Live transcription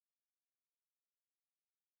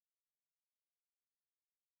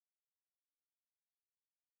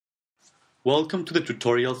Welcome to the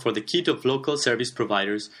tutorial for the kit of local service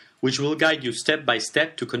providers, which will guide you step by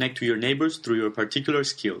step to connect to your neighbors through your particular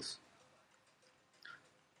skills.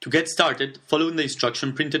 To get started, follow the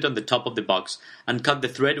instruction printed on the top of the box and cut the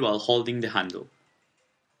thread while holding the handle.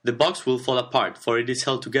 The box will fall apart, for it is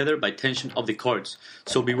held together by tension of the cords,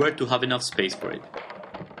 so beware to have enough space for it.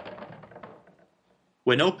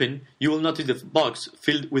 When open, you will notice the box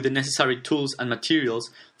filled with the necessary tools and materials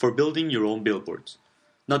for building your own billboards.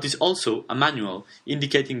 Notice also a manual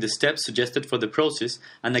indicating the steps suggested for the process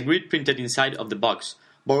and a grid printed inside of the box,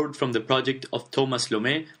 borrowed from the project of Thomas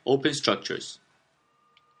Lomé, Open Structures.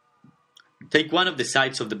 Take one of the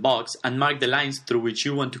sides of the box and mark the lines through which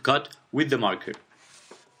you want to cut with the marker.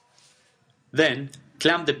 Then,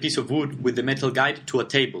 clamp the piece of wood with the metal guide to a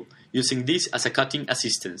table, using this as a cutting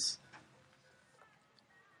assistance.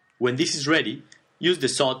 When this is ready, use the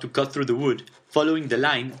saw to cut through the wood, following the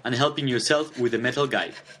line and helping yourself with the metal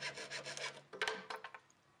guide.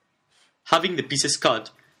 Having the pieces cut,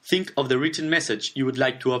 think of the written message you would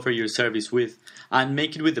like to offer your service with and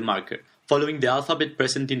make it with the marker, following the alphabet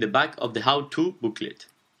present in the back of the how-to booklet.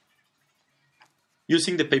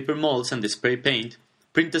 Using the paper molds and the spray paint,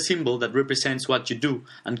 print a symbol that represents what you do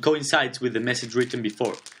and coincides with the message written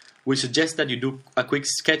before. We suggest that you do a quick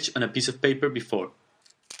sketch on a piece of paper before.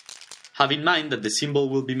 Have in mind that the symbol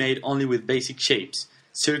will be made only with basic shapes: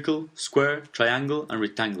 circle, square, triangle, and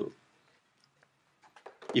rectangle.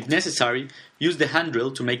 If necessary, use the hand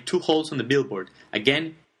drill to make 2 holes on the billboard,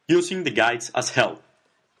 again using the guides as help.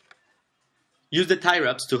 Use the tie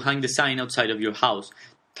wraps to hang the sign outside of your house,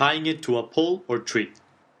 tying it to a pole or tree.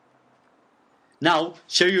 Now,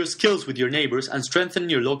 share your skills with your neighbors and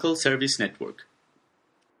strengthen your local service network.